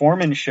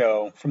Foreman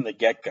show from the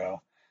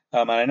get-go.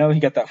 And I know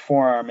he got that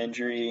forearm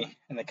injury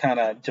and it kind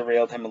of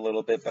derailed him a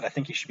little bit, but I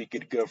think he should be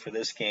good to go for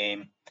this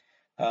game.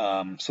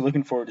 So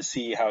looking forward to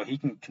see how he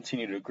can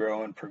continue to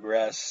grow and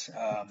progress.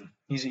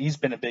 He's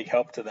been a big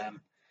help to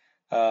them.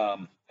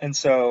 And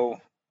so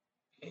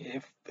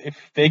if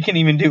they can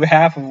even do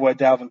half of what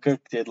Dalvin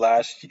Cook did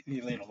last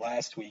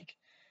week,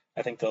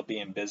 I think they'll be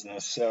in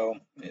business. So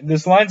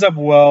this lines up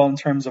well in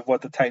terms of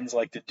what the Titans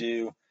like to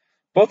do,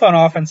 both on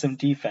offense and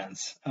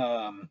defense.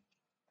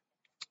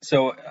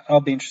 So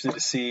I'll be interested to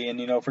see. And,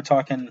 if we're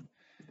talking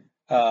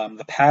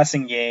the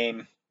passing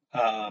game,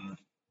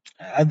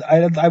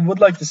 I would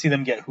like to see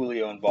them get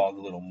Julio involved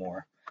a little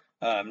more.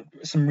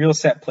 Some real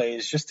set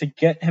plays just to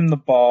get him the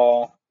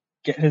ball,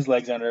 get his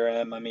legs under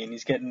him. I mean,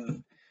 he's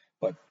getting,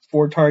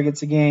 4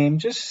 targets a game.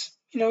 Just,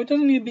 it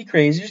doesn't need to be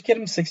crazy. Just get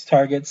him 6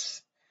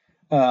 targets.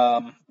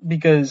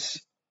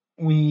 Because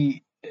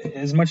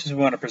as much as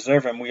we want to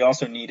preserve him, we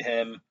also need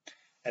him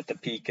at the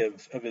peak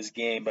of his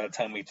game by the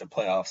time we get to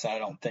playoffs. I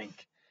don't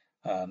think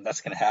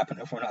that's going to happen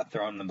if we're not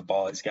throwing him the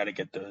ball. He's got to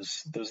get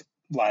those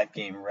live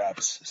game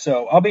reps.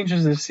 So I'll be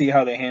interested to see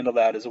how they handle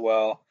that as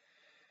well.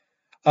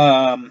 They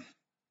have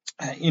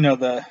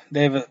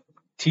a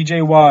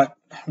TJ Watt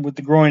with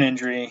the groin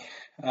injury.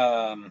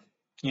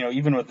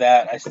 Even with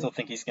that, I still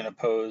think he's going to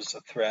pose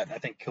a threat. I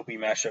think he'll be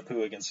matched up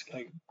against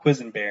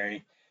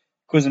Quisenberry.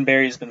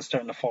 Quisenberry's been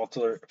starting to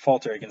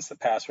falter against the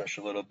pass rush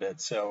a little bit,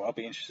 so I'll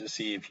be interested to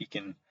see if he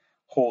can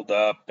hold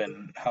up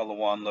and how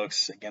Lewan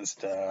looks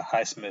against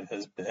Highsmith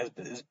has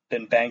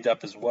been banged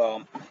up as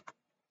well,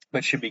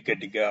 but should be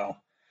good to go.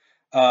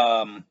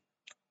 Javon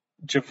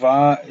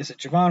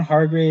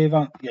Hargrave?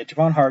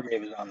 Javon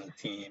Hargrave is on the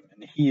team,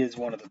 and he is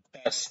one of the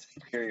best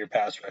interior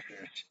pass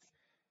rushers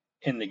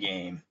in the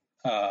game,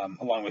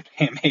 along with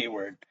Cam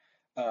Hayward.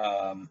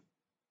 Oh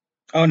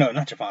no,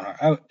 not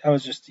Javon.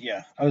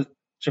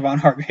 Javon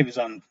Hargrave is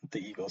on the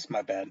Eagles.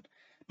 My bad.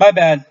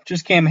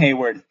 Just Cam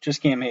Hayward.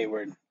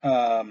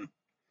 Javon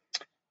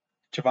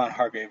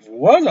Hargrave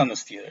was on the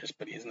Steelers,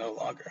 but he is no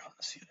longer on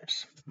the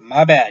Steelers.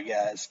 My bad,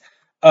 guys.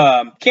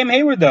 Cam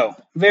Hayward, though,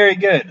 very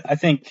good. I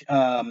think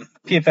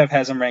PFF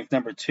has him ranked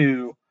number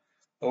 2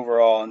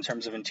 overall in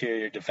terms of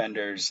interior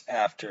defenders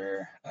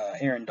after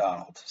Aaron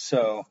Donald.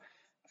 So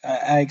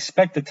I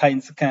expect the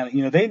Titans to kind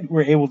of, they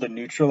were able to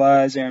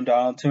neutralize Aaron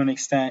Donald to an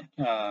extent.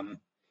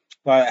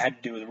 A lot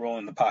had to do with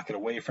rolling the pocket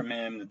away from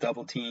him, the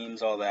double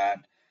teams, all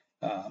that.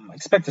 I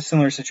expect a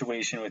similar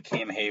situation with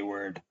Cam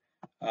Hayward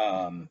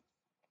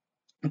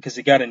because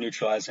you got to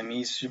neutralize him.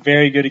 He's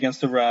very good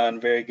against the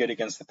run, very good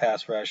against the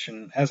pass rush.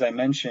 And as I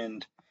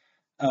mentioned,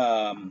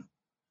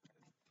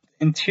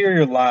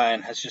 interior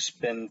line has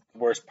just been the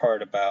worst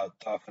part about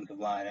the offensive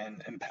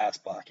line and pass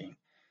blocking.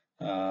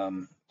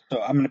 So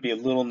I'm going to be a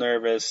little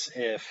nervous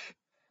if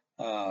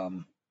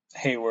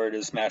Hayward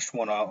is matched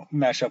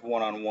up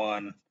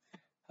one-on-one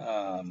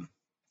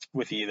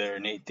with either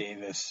Nate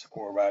Davis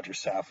or Roger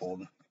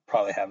Saffold.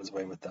 Probably have his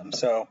way with them.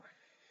 So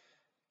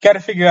got to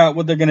figure out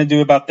what they're going to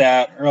do about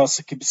that, or else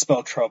it could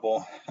spell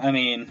trouble. I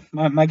mean,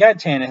 my guy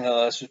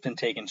Tannehill has just been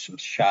taking some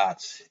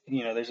shots.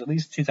 There's at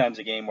least 2 times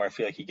a game where I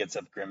feel like he gets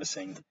up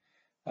grimacing.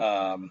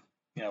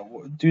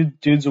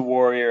 Dude's a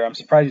warrior. I'm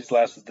surprised he's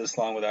lasted this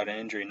long without an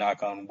injury,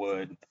 knock on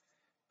wood.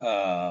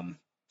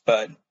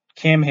 But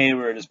Cam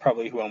Hayward is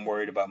probably who I'm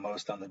worried about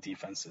most on the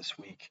defense this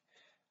week,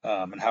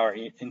 and how our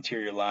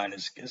interior line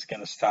is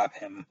going to stop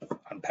him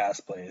on pass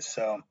plays.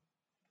 So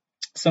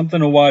something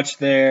to watch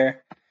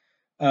there.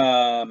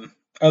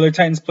 Other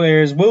Titans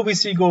players, will we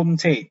see Golden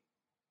Tate?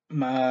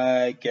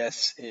 My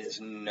guess is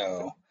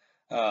no.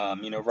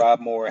 Rob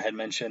Moore had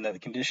mentioned that the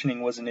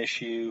conditioning was an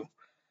issue.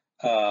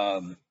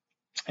 And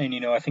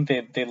I think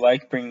they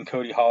like bringing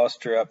Cody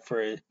Hollister up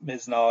for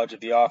his knowledge of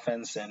the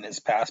offense and his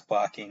pass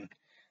blocking,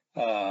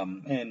 or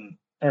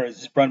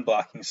his run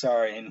blocking,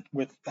 sorry. And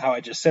with how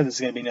I just said this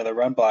is going to be another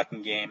run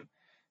blocking game,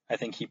 I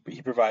think he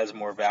provides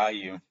more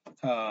value.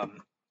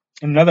 And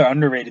another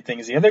underrated thing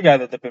is the other guy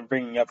that they've been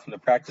bringing up from the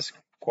practice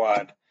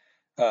squad,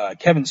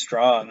 Kevin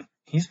Strong.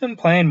 He's been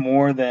playing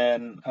more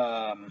than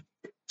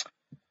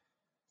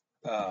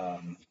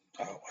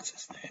what's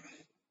his name?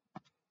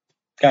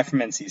 Guy from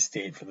NC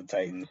State for the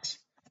Titans.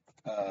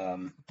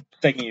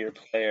 Second-year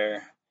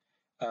player.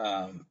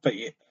 But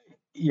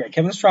yeah,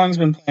 Kevin Strong's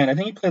been playing. I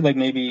think he played like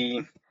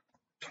maybe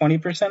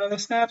 20% of the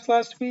snaps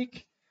last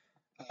week.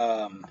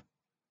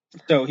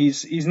 So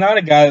he's not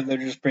a guy that they're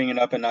just bringing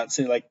up and not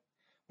saying, like,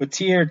 with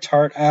Teair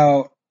Tart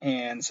out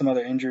and some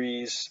other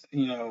injuries,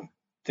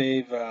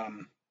 they've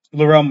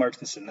Laurel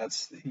Murchison.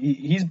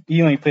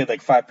 He only played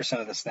like 5%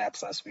 of the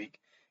snaps last week.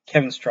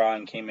 Kevin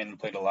Strong came in and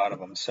played a lot of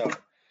them. So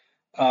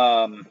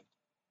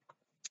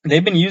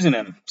they've been using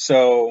him.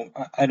 So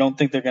I don't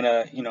think they're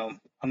gonna,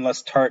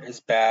 unless Tart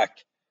is back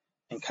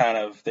and kind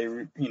of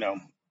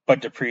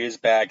Bud Dupree is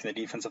back and the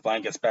defensive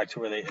line gets back to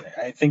where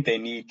I think they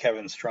need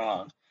Kevin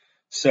Strong.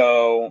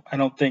 So I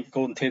don't think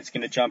Golden Tate's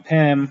going to jump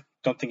him.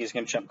 Don't think he's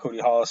going to jump Cody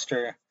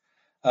Hollister.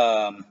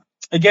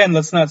 Again,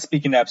 let's not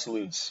speak in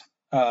absolutes.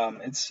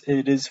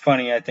 It is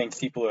funny. I think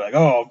people are like,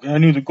 oh, I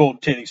knew the Golden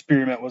Tate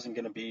experiment wasn't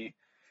going to be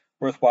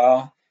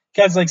worthwhile.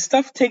 Guys, like,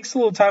 stuff takes a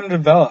little time to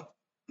develop.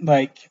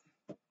 Like,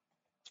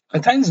 the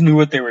Titans knew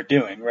what they were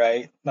doing,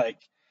 right? Like,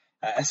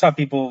 I saw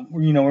people,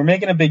 we're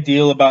making a big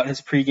deal about his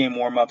pregame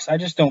warm-ups. I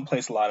just don't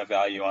place a lot of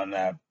value on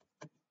that.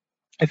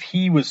 If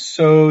he was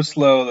so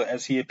slow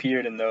as he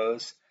appeared in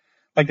those,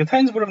 like, the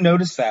Titans would have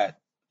noticed that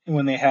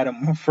when they had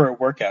him for a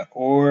workout,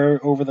 or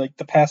over like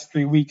the past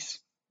 3 weeks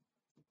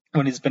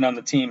when he's been on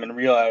the team, and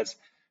realized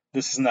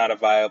this is not a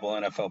viable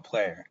NFL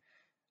player.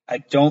 I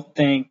don't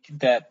think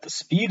that the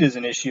speed is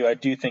an issue. I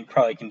do think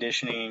probably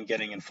conditioning and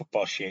getting in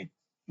football shape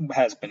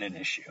has been an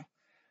issue.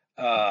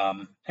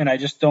 And I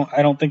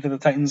don't think that the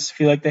Titans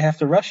feel like they have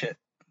to rush it.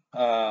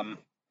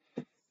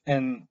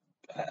 And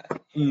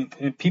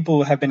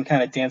people have been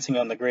kind of dancing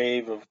on the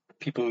grave of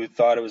people who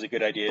thought it was a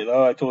good idea.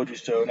 Oh, I told you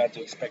so, not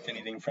to expect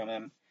anything from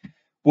him.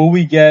 Will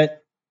we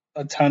get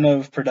a ton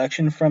of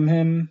production from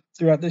him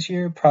throughout this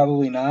year?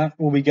 Probably not.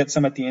 Will we get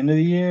some at the end of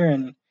the year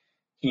and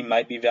he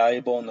might be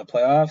valuable in the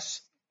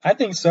playoffs? I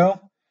think so.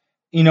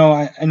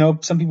 I know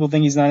some people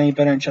think he's not any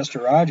better than Chester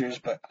Rogers,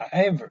 but I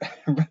have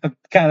a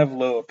kind of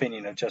low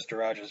opinion of Chester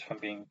Rogers, if I'm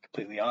being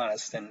completely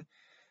honest. And,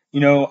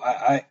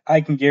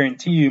 I can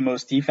guarantee you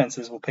most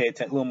defenses will pay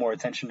a little more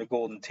attention to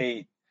Golden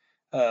Tate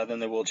than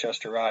they will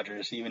Chester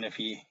Rogers, even if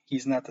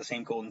he's not the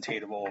same Golden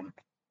Tate of old.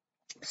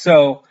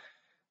 So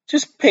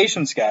just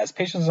patience, guys.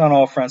 Patience on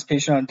all fronts.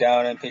 Patient on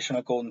Downing, patient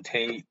on Golden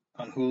Tate,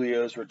 on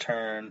Julio's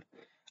return.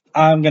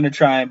 I'm going to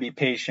try and be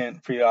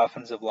patient for the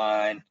offensive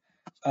line.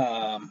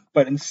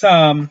 But in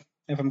some,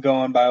 if I'm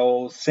going by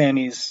old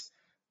Sammy's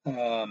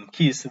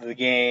keys to the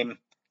game,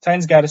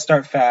 Titans got to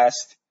start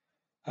fast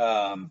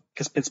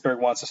because Pittsburgh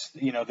wants us.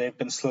 They've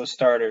been slow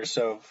starters.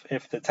 So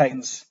if the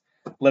Titans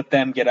let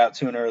them get out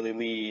to an early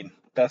lead,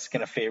 that's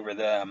going to favor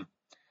them.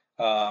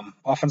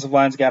 Offensive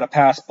line's got to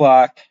pass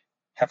block,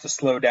 have to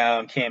slow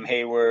down Cam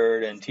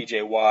Hayward and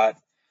TJ Watt,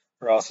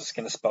 or else it's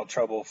going to spell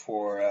trouble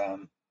for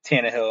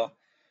Tannehill.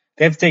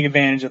 They have to take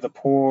advantage of the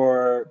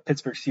poor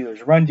Pittsburgh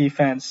Steelers run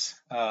defense.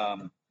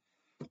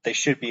 They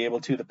should be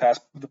able to. The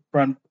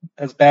run,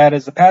 as bad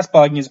as the pass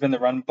blocking has been, the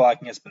run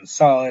blocking has been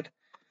solid.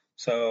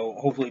 So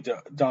hopefully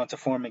Donta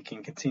Foreman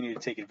can continue to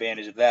take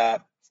advantage of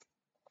that.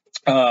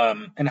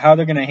 And how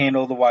they're going to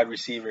handle the wide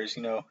receivers,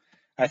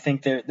 I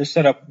think they're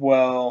set up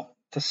well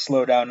to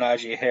slow down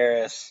Najee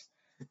Harris.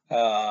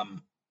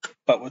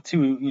 But with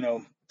two,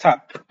 I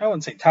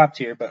wouldn't say top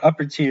tier, but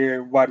upper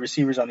tier wide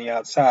receivers on the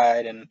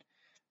outside and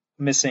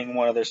missing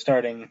one of their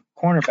starting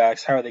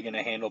cornerbacks, how are they going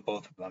to handle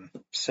both of them?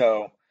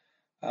 So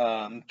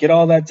get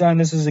all that done.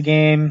 This is a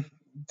game,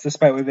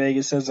 despite what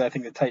Vegas says, I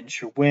think the Titans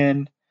should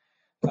win,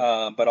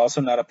 but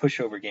also not a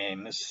pushover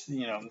game. This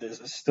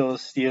is still the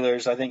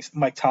Steelers. I think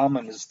Mike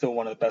Tomlin is still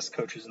one of the best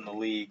coaches in the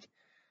league.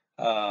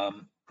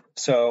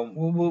 So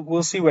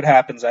we'll see what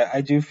happens. I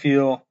do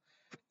feel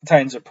the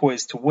Titans are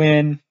poised to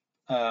win,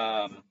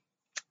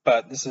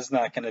 but this is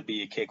not going to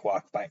be a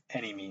cakewalk by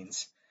any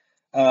means.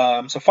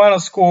 So final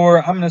score,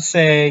 I'm going to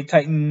say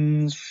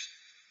Titans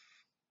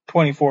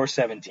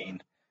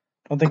 24-17.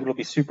 Don't think it'll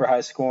be super high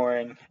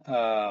scoring,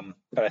 but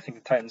I think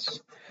the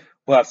Titans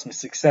will have some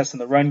success in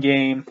the run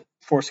game,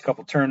 force a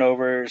couple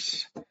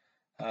turnovers,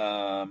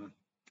 and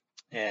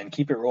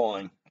keep it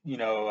rolling.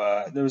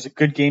 There was a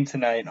good game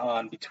tonight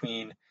on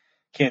between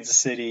Kansas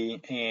City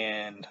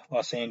and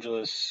Los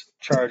Angeles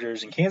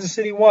Chargers, and Kansas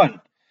City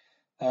won.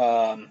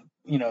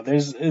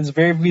 It's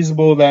very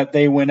feasible that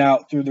they win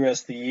out through the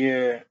rest of the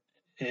year.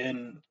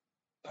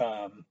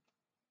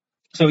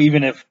 So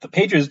even if the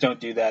Patriots don't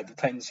do that, the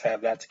Titans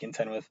have that to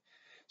contend with.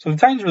 So if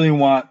the Titans really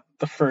want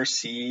the first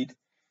seed,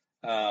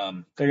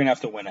 they're going to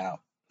have to win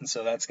out. And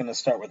so that's going to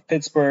start with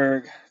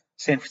Pittsburgh.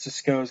 San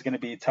Francisco is going to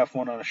be a tough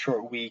one on a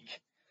short week.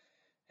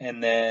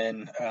 And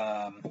then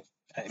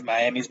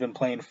Miami's been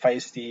playing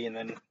feisty. And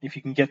then if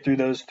you can get through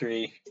those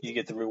three, you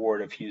get the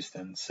reward of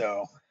Houston.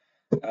 So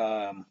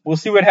we'll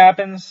see what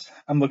happens.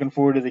 I'm looking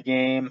forward to the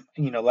game.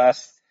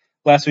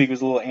 Last week was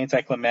a little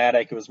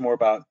anticlimactic. It was more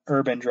about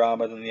urban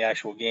drama than the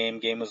actual game.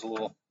 Game was a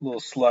little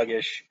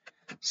sluggish.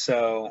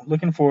 So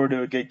looking forward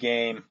to a good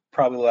game.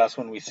 Probably the last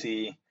one we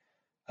see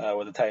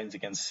with the Titans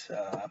against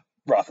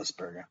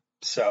Roethlisberger.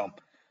 So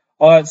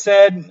all that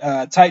said,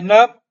 tighten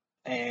up,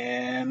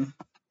 and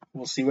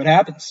we'll see what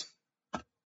happens.